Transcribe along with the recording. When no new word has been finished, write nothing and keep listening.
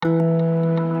Hey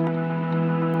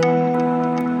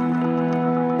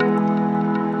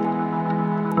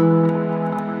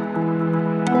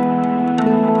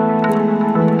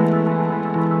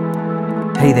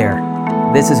there,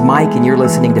 this is Mike and you're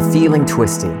listening to Feeling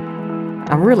Twisty.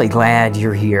 I'm really glad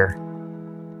you're here.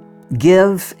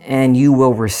 Give and you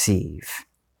will receive.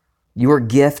 Your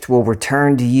gift will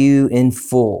return to you in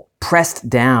full, pressed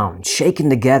down, shaken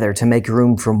together to make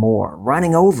room for more,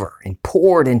 running over and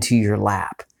poured into your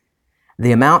lap.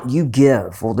 The amount you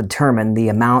give will determine the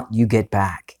amount you get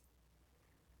back.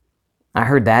 I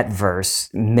heard that verse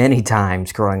many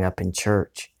times growing up in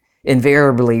church.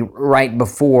 Invariably, right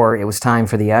before it was time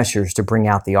for the ushers to bring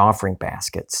out the offering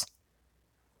baskets.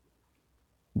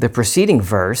 The preceding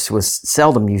verse was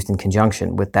seldom used in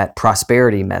conjunction with that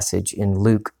prosperity message in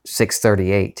Luke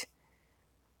 6:38.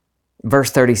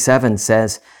 Verse 37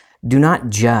 says, "Do not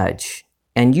judge,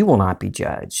 and you will not be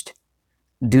judged.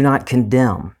 Do not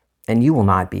condemn, and you will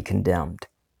not be condemned.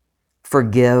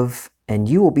 Forgive, and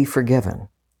you will be forgiven."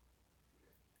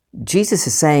 Jesus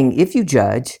is saying, if you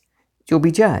judge, you'll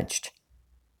be judged.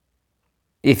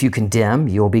 If you condemn,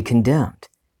 you'll be condemned.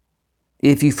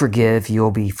 If you forgive,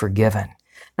 you'll be forgiven.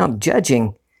 Now,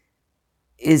 judging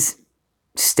is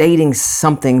stating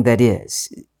something that is.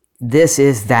 This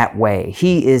is that way.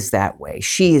 He is that way.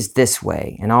 She is this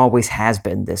way and always has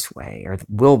been this way or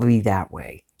will be that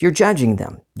way. You're judging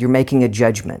them. You're making a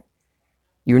judgment.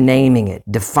 You're naming it,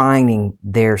 defining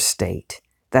their state.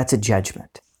 That's a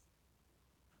judgment.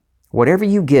 Whatever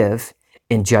you give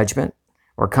in judgment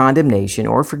or condemnation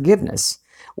or forgiveness,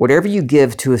 whatever you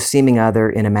give to a seeming other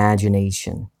in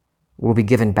imagination will be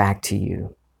given back to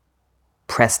you,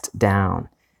 pressed down,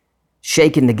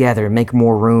 shaken together, make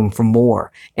more room for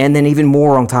more, and then even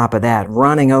more on top of that,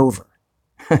 running over,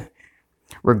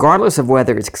 regardless of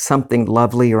whether it's something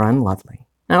lovely or unlovely.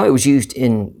 Now, it was used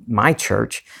in my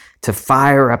church to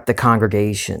fire up the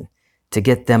congregation, to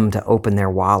get them to open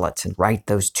their wallets and write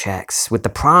those checks with the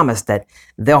promise that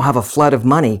they'll have a flood of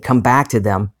money come back to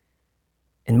them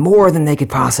and more than they could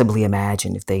possibly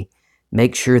imagine if they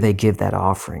make sure they give that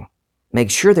offering, make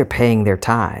sure they're paying their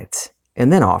tithes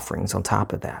and then offerings on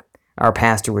top of that. Our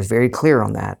pastor was very clear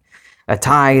on that. A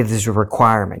tithe is a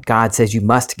requirement. God says you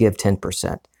must give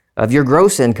 10% of your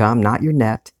gross income, not your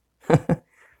net.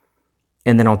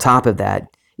 And then on top of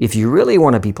that, if you really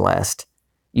want to be blessed,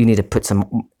 you need to put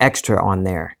some extra on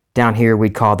there. Down here,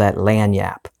 we'd call that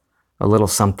lagniappe, a little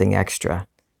something extra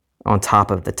on top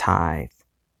of the tithe.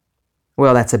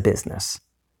 Well, that's a business.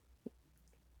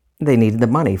 They needed the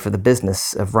money for the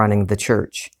business of running the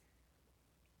church.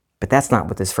 But that's not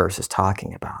what this verse is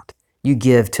talking about. You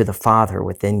give to the Father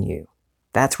within you.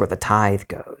 That's where the tithe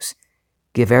goes.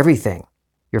 Give everything,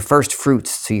 your first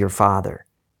fruits to your Father,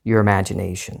 your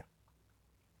imagination.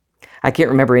 I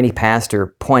can't remember any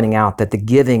pastor pointing out that the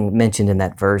giving mentioned in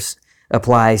that verse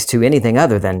applies to anything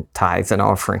other than tithes and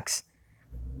offerings.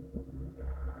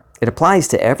 It applies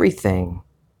to everything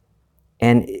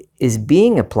and is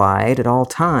being applied at all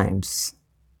times.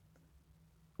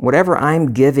 Whatever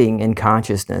I'm giving in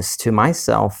consciousness to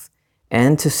myself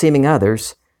and to seeming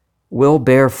others will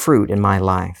bear fruit in my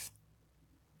life.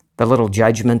 The little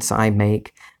judgments I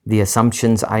make, the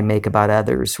assumptions I make about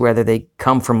others, whether they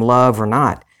come from love or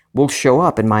not, will show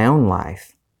up in my own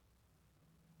life.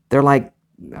 They're like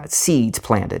seeds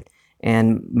planted,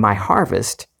 and my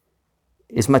harvest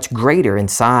is much greater in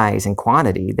size and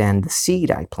quantity than the seed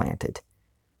I planted.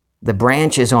 The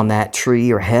branches on that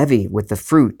tree are heavy with the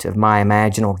fruit of my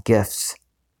imaginal gifts.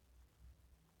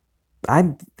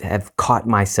 I have caught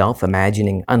myself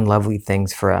imagining unlovely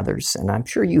things for others, and I'm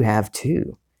sure you have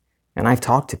too. And I've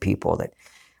talked to people that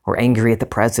were angry at the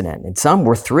president, and some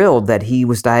were thrilled that he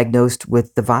was diagnosed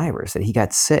with the virus, that he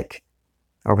got sick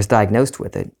or was diagnosed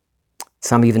with it.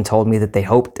 Some even told me that they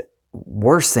hoped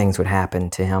worse things would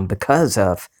happen to him because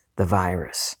of the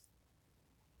virus.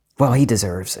 Well, he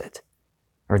deserves it,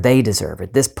 or they deserve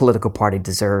it. This political party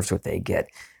deserves what they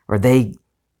get, or they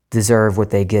deserve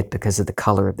what they get because of the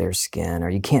color of their skin,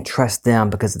 or you can't trust them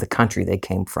because of the country they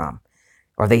came from.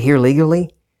 Are they here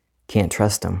legally? Can't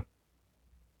trust them.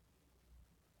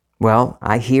 Well,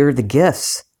 I hear the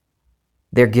gifts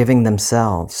they're giving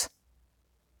themselves.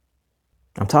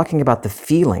 I'm talking about the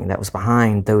feeling that was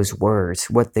behind those words,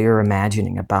 what they're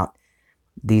imagining about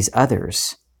these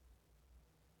others.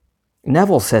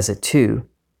 Neville says it too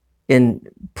in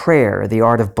Prayer, the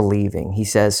Art of Believing. He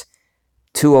says,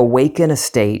 to awaken a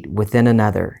state within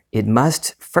another, it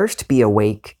must first be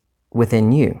awake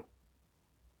within you.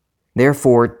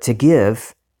 Therefore, to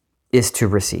give is to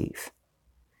receive.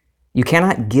 You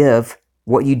cannot give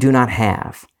what you do not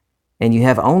have, and you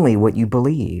have only what you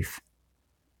believe.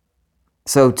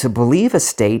 So to believe a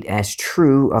state as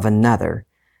true of another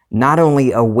not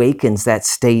only awakens that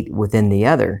state within the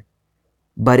other,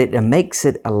 but it makes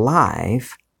it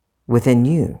alive within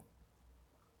you.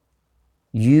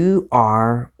 You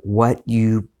are what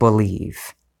you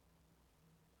believe.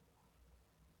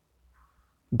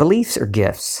 Beliefs are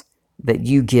gifts that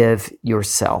you give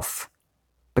yourself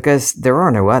because there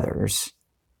are no others.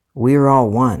 We are all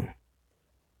one.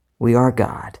 We are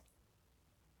God.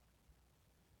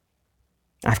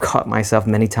 I've caught myself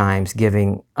many times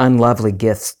giving unlovely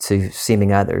gifts to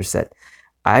seeming others that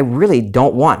I really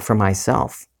don't want for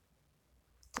myself.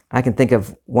 I can think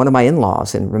of one of my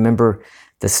in-laws and remember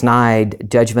the snide,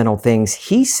 judgmental things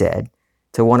he said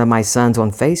to one of my sons on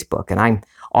Facebook, and I'm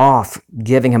off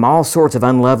giving him all sorts of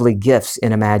unlovely gifts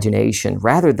in imagination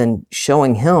rather than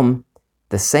showing him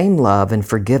the same love and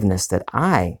forgiveness that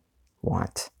I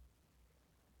want.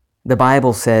 The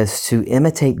Bible says to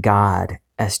imitate God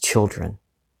as children.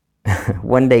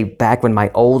 One day back when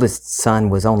my oldest son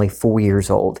was only 4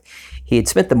 years old, he had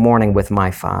spent the morning with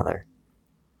my father.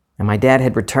 And my dad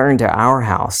had returned to our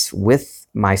house with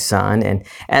my son, and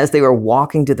as they were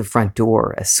walking to the front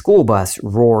door, a school bus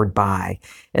roared by,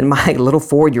 and my little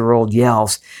 4-year-old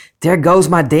yells, "There goes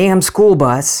my damn school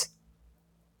bus."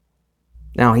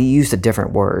 Now, he used a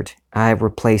different word. I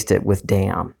replaced it with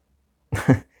damn.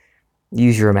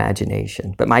 Use your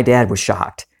imagination. But my dad was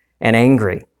shocked and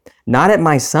angry. Not at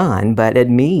my son, but at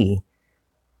me,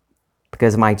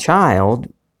 because my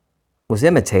child was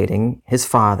imitating his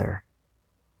father.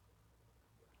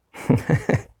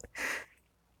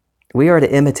 We are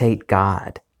to imitate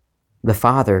God, the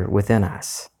Father within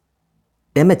us.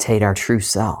 Imitate our true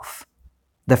self.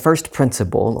 The first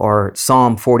principle, or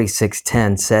Psalm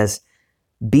 46:10, says,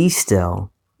 "Be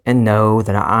still and know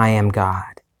that I am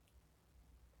God."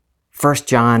 1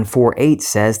 John 4:8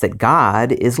 says that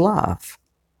God is love.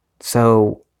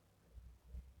 So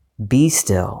be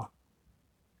still.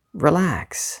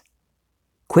 Relax.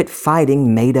 Quit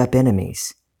fighting made-up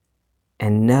enemies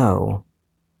and know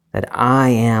that I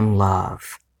am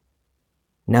love.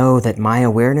 Know that my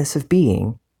awareness of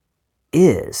being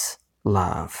is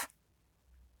love.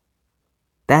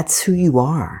 That's who you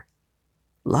are.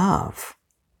 Love.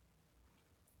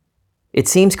 It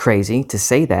seems crazy to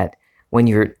say that when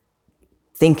you're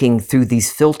thinking through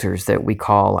these filters that we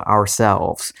call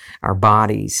ourselves, our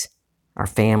bodies, our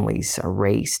families, our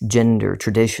race, gender,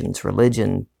 traditions,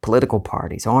 religion, political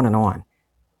parties, on and on.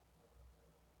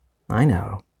 I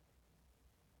know.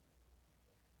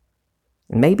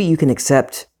 Maybe you can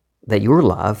accept that you're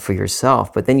love for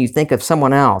yourself, but then you think of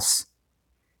someone else.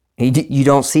 You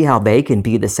don't see how they can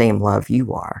be the same love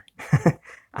you are.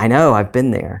 I know, I've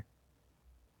been there.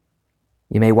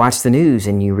 You may watch the news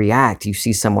and you react. You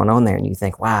see someone on there and you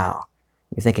think, wow,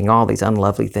 you're thinking all these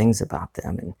unlovely things about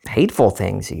them and hateful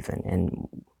things even, and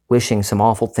wishing some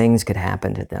awful things could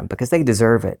happen to them because they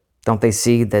deserve it. Don't they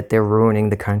see that they're ruining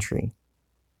the country?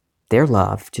 They're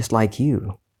love just like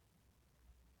you.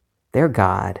 They're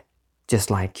God just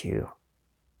like you.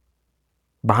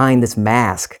 Behind this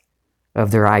mask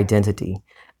of their identity,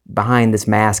 behind this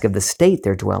mask of the state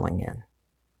they're dwelling in.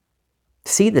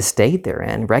 See the state they're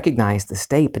in, recognize the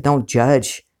state, but don't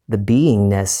judge the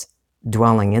beingness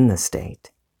dwelling in the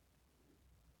state.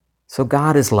 So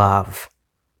God is love,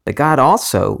 but God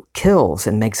also kills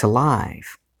and makes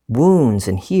alive, wounds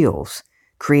and heals,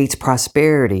 creates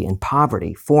prosperity and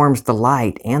poverty, forms the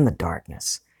light and the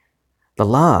darkness. The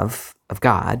love of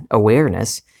God,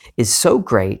 awareness, is so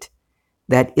great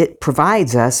that it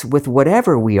provides us with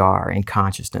whatever we are in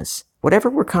consciousness, whatever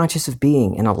we're conscious of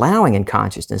being and allowing in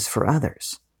consciousness for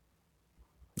others.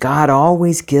 God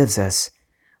always gives us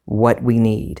what we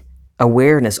need.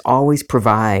 Awareness always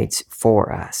provides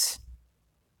for us.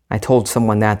 I told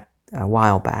someone that a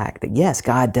while back, that yes,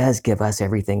 God does give us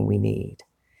everything we need.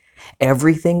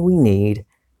 Everything we need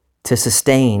to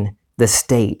sustain the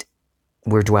state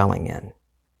we're dwelling in.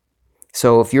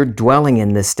 So if you're dwelling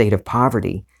in this state of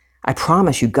poverty, I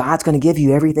promise you, God's going to give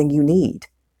you everything you need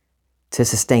to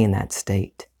sustain that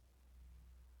state.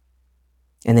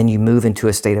 And then you move into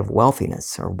a state of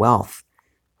wealthiness or wealth,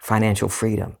 financial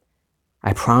freedom.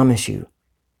 I promise you,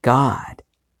 God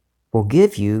will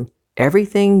give you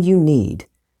everything you need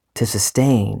to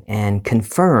sustain and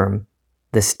confirm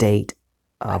the state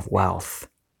of wealth.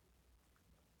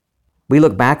 We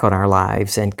look back on our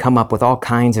lives and come up with all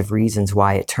kinds of reasons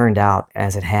why it turned out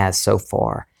as it has so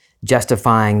far,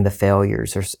 justifying the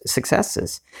failures or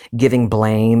successes, giving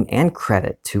blame and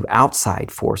credit to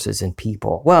outside forces and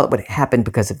people. Well, it happened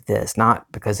because of this, not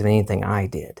because of anything I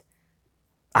did.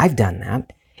 I've done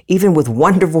that. Even with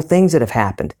wonderful things that have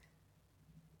happened,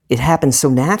 it happens so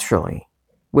naturally.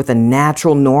 with a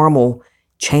natural, normal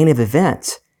chain of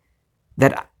events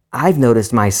that I've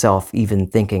noticed myself even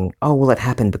thinking, oh, well, it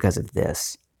happened because of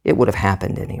this. It would have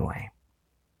happened anyway.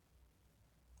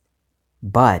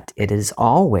 But it is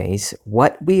always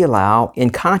what we allow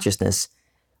in consciousness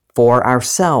for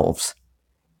ourselves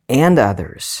and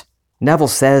others. Neville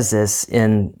says this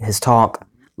in his talk,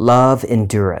 Love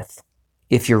Endureth.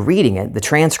 If you're reading it, the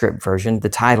transcript version, the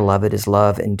title of it is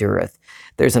Love Endureth.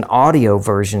 There's an audio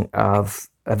version of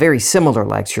a very similar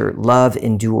lecture, Love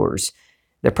Endures.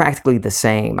 They're practically the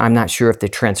same. I'm not sure if the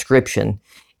transcription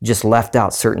just left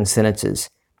out certain sentences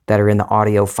that are in the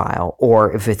audio file,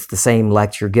 or if it's the same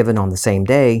lecture given on the same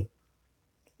day,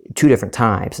 2 different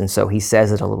times. And so he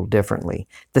says it a little differently.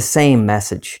 The same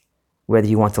message, whether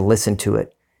you want to listen to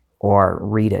it or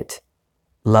read it.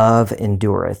 Love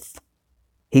endureth.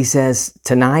 He says,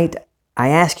 tonight I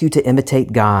ask you to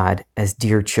imitate God as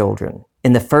dear children.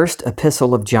 In the first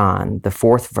epistle of John, the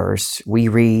 4th verse, we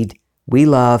read, we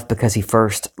love because he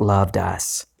first loved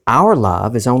us. Our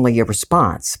love is only a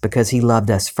response because he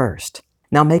loved us first.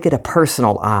 Now make it a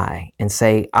personal I and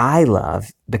say, I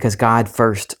love because God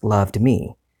first loved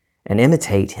me, and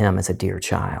imitate him as a dear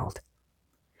child.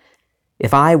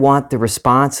 If I want the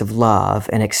response of love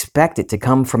and expect it to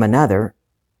come from another,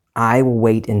 I will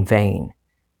wait in vain.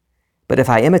 But if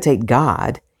I imitate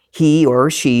God, he or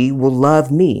she will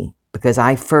love me because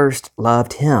I first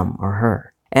loved him or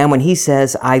her. And when he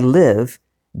says, I live,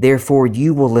 therefore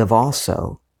you will live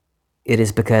also, it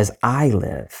is because I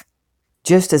live.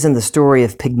 Just as in the story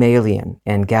of Pygmalion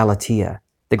and Galatea,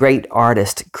 the great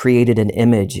artist created an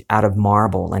image out of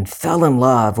marble and fell in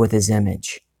love with his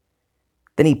image.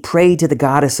 Then he prayed to the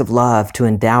goddess of love to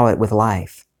endow it with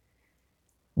life.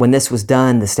 When this was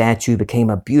done, the statue became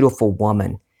a beautiful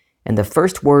woman, and the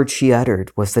first word she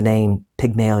uttered was the name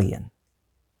Pygmalion.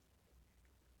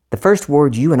 The first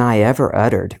word you and I ever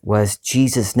uttered was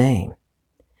Jesus' name.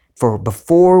 For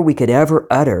before we could ever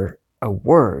utter a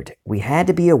word, we had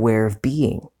to be aware of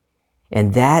being,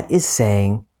 and that is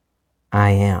saying,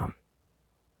 I am.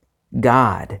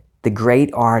 God, the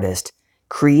great artist,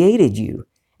 created you,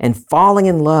 and falling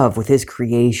in love with his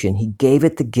creation, he gave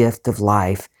it the gift of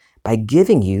life by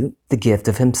giving you the gift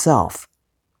of himself.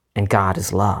 And God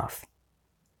is love.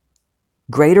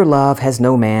 Greater love has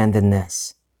no man than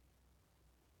this.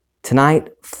 Tonight,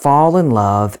 fall in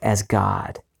love as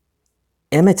God.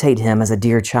 Imitate him as a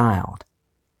dear child.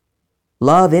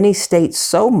 Love any state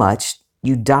so much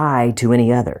you die to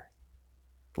any other.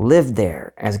 Live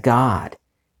there as God,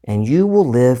 and you will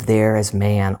live there as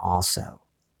man also.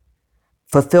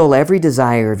 Fulfill every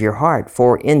desire of your heart,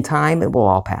 for in time it will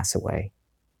all pass away.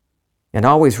 And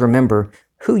always remember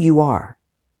who you are,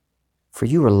 for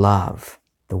you are love,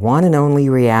 the one and only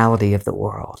reality of the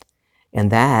world,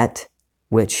 and that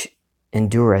which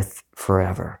endureth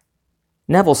forever.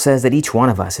 Neville says that each one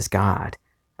of us is God.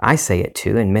 I say it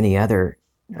too, and many other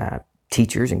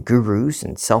teachers and gurus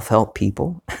and self-help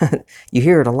people. You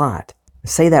hear it a lot.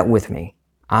 Say that with me.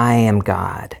 I am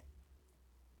God.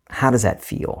 How does that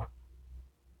feel?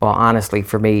 Well, honestly,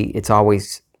 for me, it's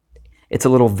a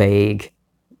little vague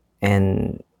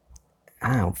and, I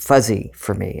don't know, fuzzy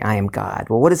for me. I am God.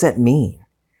 Well, what does that mean?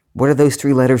 What do those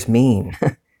 3 letters mean?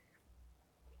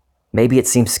 Maybe it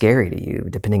seems scary to you,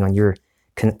 depending on your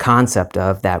concept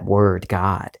of that word,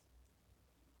 God.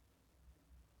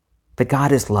 But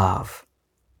God is love.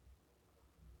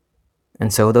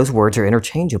 And so those words are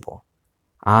interchangeable.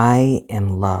 I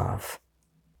am love.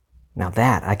 Now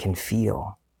that I can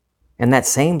feel. And that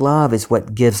same love is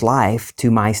what gives life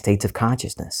to my states of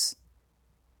consciousness.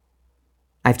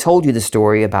 I've told you the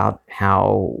story about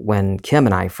how when Kim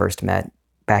and I first met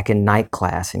back in night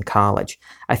class in college,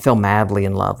 I fell madly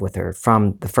in love with her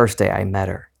from the first day I met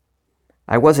her.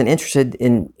 I wasn't interested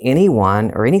in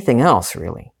anyone or anything else,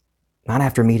 really. Not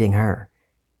after meeting her.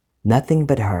 Nothing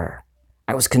but her.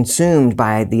 I was consumed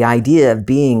by the idea of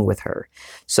being with her.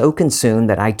 So consumed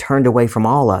that I turned away from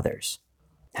all others.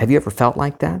 Have you ever felt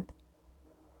like that?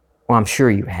 Well, I'm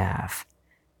sure you have.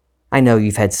 I know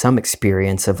you've had some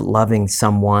experience of loving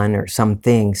someone or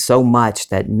something so much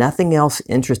that nothing else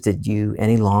interested you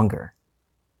any longer.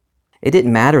 It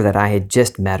didn't matter that I had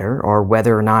just met her or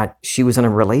whether or not she was in a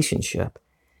relationship.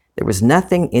 There was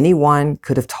nothing anyone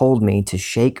could have told me to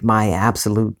shake my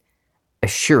absolute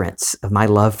assurance of my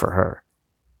love for her.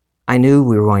 I knew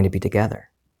we were going to be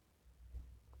together.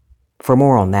 For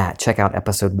more on that, check out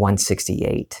episode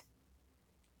 168.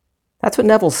 That's what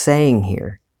Neville's saying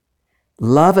here.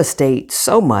 Love a state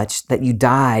so much that you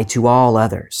die to all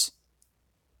others.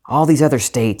 All these other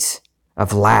states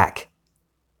of lack,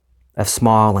 of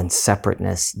small and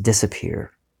separateness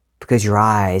disappear because your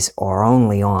eyes are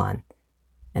only on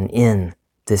and in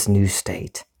this new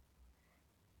state.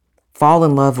 Fall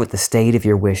in love with the state of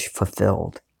your wish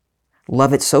fulfilled.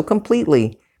 Love it so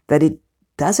completely that it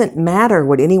doesn't matter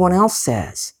what anyone else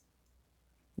says.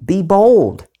 Be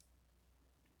bold.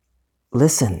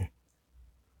 Listen,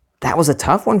 that was a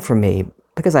tough one for me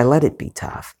because I let it be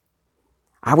tough.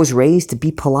 I was raised to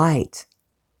be polite.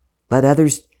 Let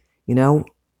others,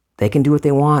 they can do what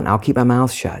they want. I'll keep my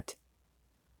mouth shut.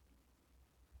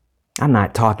 I'm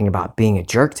not talking about being a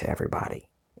jerk to everybody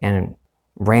and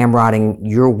ramrodding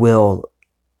your will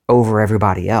over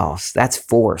everybody else. That's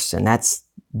force, and that's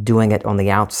doing it on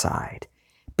the outside.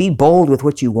 Be bold with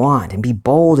what you want and be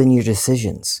bold in your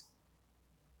decisions.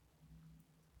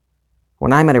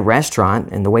 When I'm at a restaurant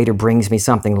and the waiter brings me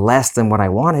something less than what I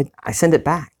wanted, I send it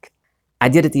back. I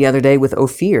did it the other day with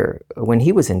Ophir when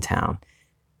he was in town.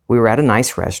 We were at a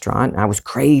nice restaurant and I was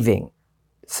craving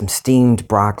some steamed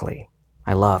broccoli.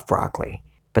 I love broccoli.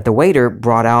 But the waiter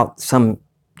brought out some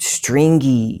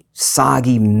stringy,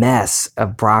 soggy mess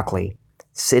of broccoli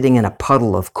sitting in a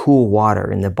puddle of cool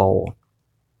water in the bowl.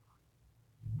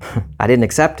 I didn't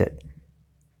accept it.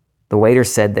 The waiter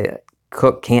said the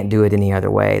cook can't do it any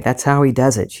other way. That's how he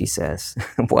does it, she says.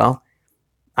 Well,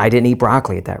 I didn't eat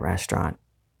broccoli at that restaurant.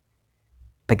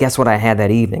 But guess what I had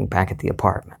that evening back at the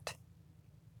apartment?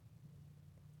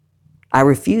 I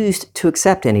refused to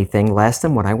accept anything less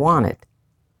than what I wanted.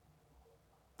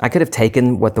 I could have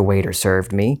taken what the waiter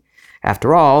served me.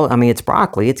 After all, it's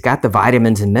broccoli. It's got the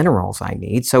vitamins and minerals I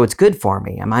need, so it's good for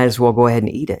me. I might as well go ahead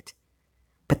and eat it.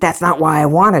 But that's not why I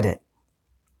wanted it.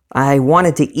 I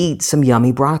wanted to eat some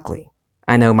yummy broccoli.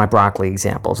 I know my broccoli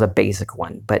example is a basic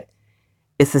one, but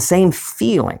it's the same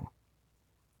feeling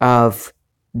of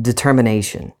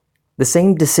determination, the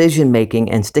same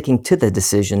decision-making and sticking to the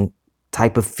decision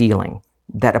type of feeling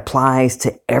that applies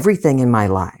to everything in my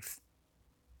life,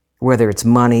 whether it's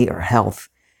money or health,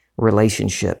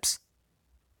 relationships.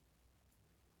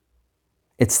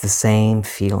 It's the same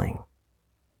feeling.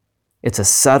 It's a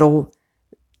subtle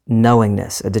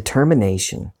knowingness, a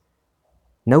determination,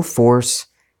 no force,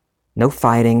 no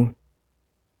fighting,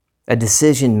 a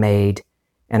decision made,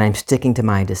 and I'm sticking to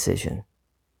my decision.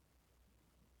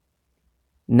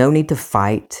 No need to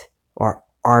fight or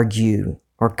argue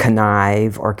or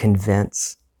connive or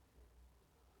convince.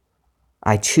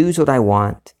 I choose what I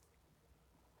want,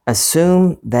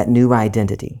 assume that new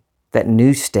identity, that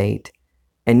new state,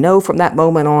 and know from that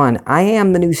moment on, I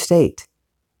am the new state.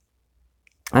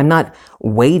 I'm not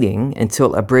waiting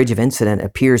until a bridge of incident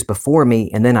appears before me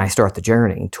and then I start the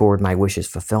journey toward my wish's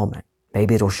fulfillment.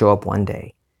 Maybe it'll show up one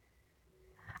day.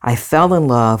 I fell in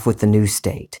love with the new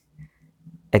state.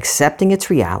 Accepting its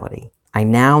reality, I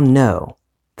now know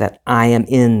that I am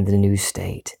in the new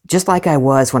state, just like I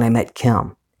was when I met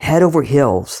Kim, head over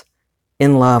heels,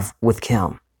 in love with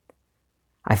Kim.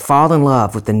 I fall in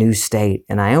love with the new state,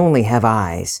 and I only have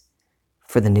eyes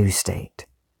for the new state.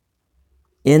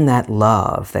 In that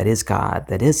love that is God,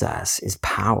 that is us, is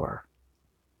power.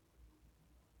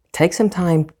 Take some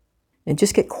time and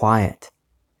just get quiet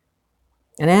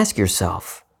and ask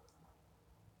yourself,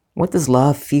 what does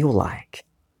love feel like?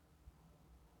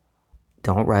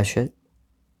 Don't rush it.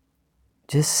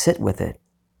 Just sit with it.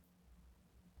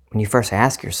 When you first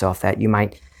ask yourself that, you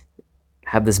might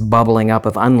have this bubbling up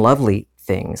of unlovely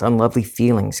things, unlovely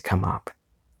feelings come up.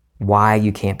 Why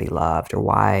you can't be loved or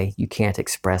why you can't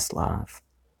express love.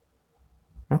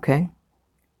 Okay.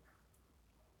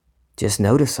 Just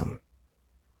notice them.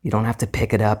 You don't have to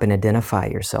pick it up and identify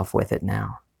yourself with it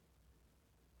now.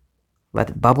 Let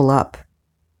it bubble up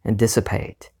and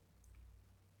dissipate.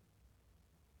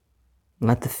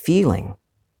 Let the feeling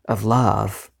of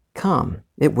love come.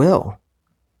 It will.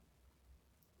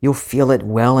 You'll feel it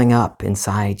welling up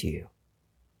inside you.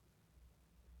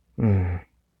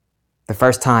 The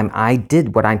first time I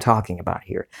did what I'm talking about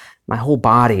here, my whole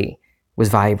body was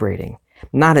vibrating.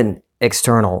 Not an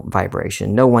external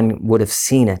vibration. No one would have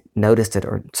seen it, noticed it,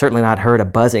 or certainly not heard a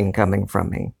buzzing coming from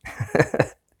me.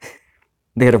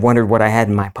 They'd have wondered what I had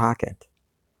in my pocket.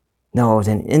 No, it was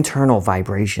an internal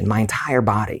vibration, my entire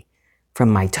body, from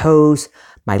my toes,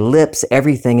 my lips,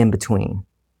 everything in between.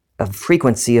 A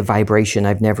frequency of vibration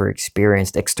I've never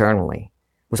experienced externally.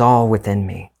 It was all within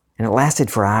me, and it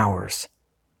lasted for hours.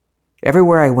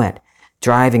 Everywhere I went,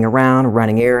 driving around,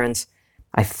 running errands,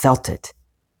 I felt it.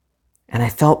 And I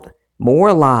felt more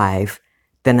alive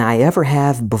than I ever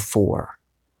have before.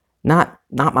 Not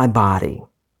my body.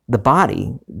 The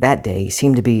body that day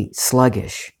seemed to be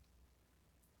sluggish.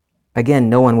 Again,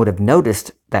 no one would have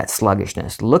noticed that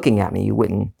sluggishness. Looking at me, you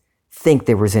wouldn't think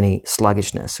there was any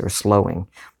sluggishness or slowing.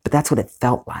 But that's what it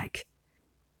felt like.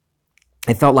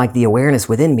 It felt like the awareness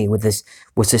within me was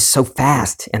just so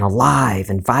fast and alive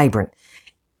and vibrant.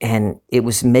 And it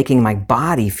was making my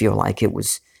body feel like it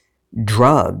was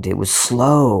drugged. It was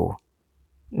slow,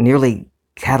 nearly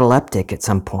cataleptic at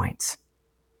some points.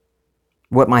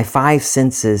 What my five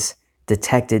senses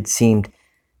detected seemed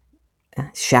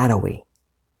shadowy.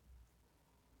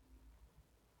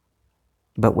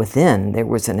 But within, there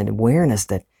was an awareness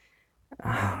that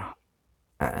I've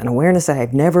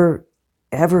never,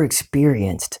 ever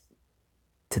experienced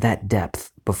to that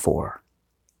depth before.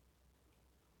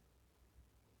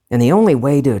 And the only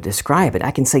way to describe it,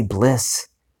 I can say bliss.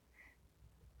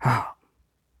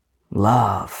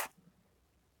 Love.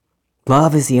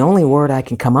 Love is the only word I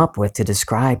can come up with to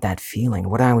describe that feeling,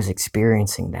 what I was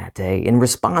experiencing that day in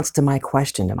response to my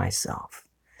question to myself.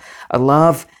 A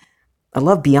love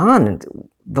beyond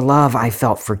the love I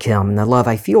felt for Kim and the love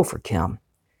I feel for Kim.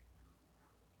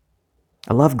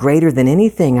 A love greater than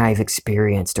anything I've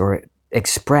experienced or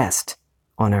expressed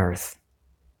on earth.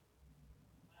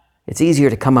 It's easier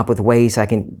to come up with ways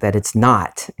that it's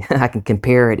not. I can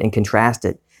compare it and contrast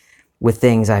it with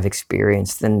things I've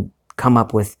experienced than come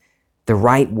up with the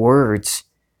right words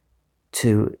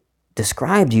to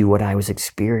describe to you what I was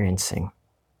experiencing.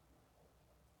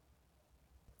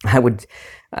 I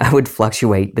would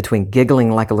fluctuate between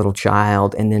giggling like a little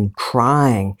child and then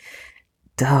crying,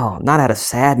 not out of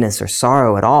sadness or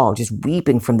sorrow at all, just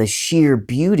weeping from the sheer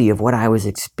beauty of what I was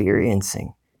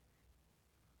experiencing.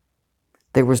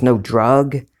 There was no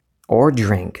drug or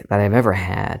drink that I've ever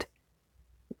had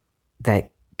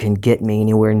that can get me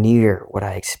anywhere near what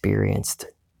I experienced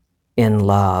in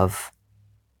love.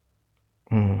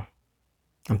 I'm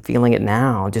feeling it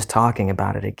now, just talking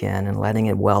about it again and letting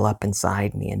it well up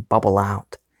inside me and bubble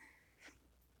out.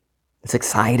 It's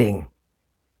exciting.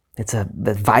 It's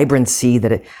the vibrancy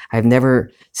that I've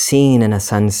never seen in a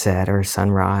sunset or a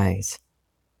sunrise.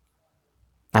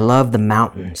 I love the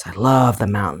mountains,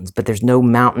 but there's no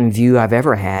mountain view I've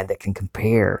ever had that can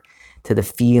compare to the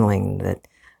feeling that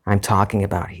I'm talking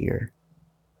about here.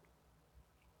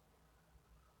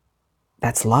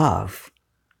 That's love.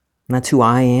 And that's who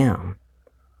I am.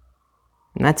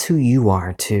 And that's who you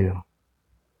are too.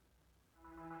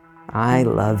 I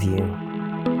love you.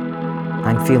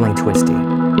 I'm feeling twisty.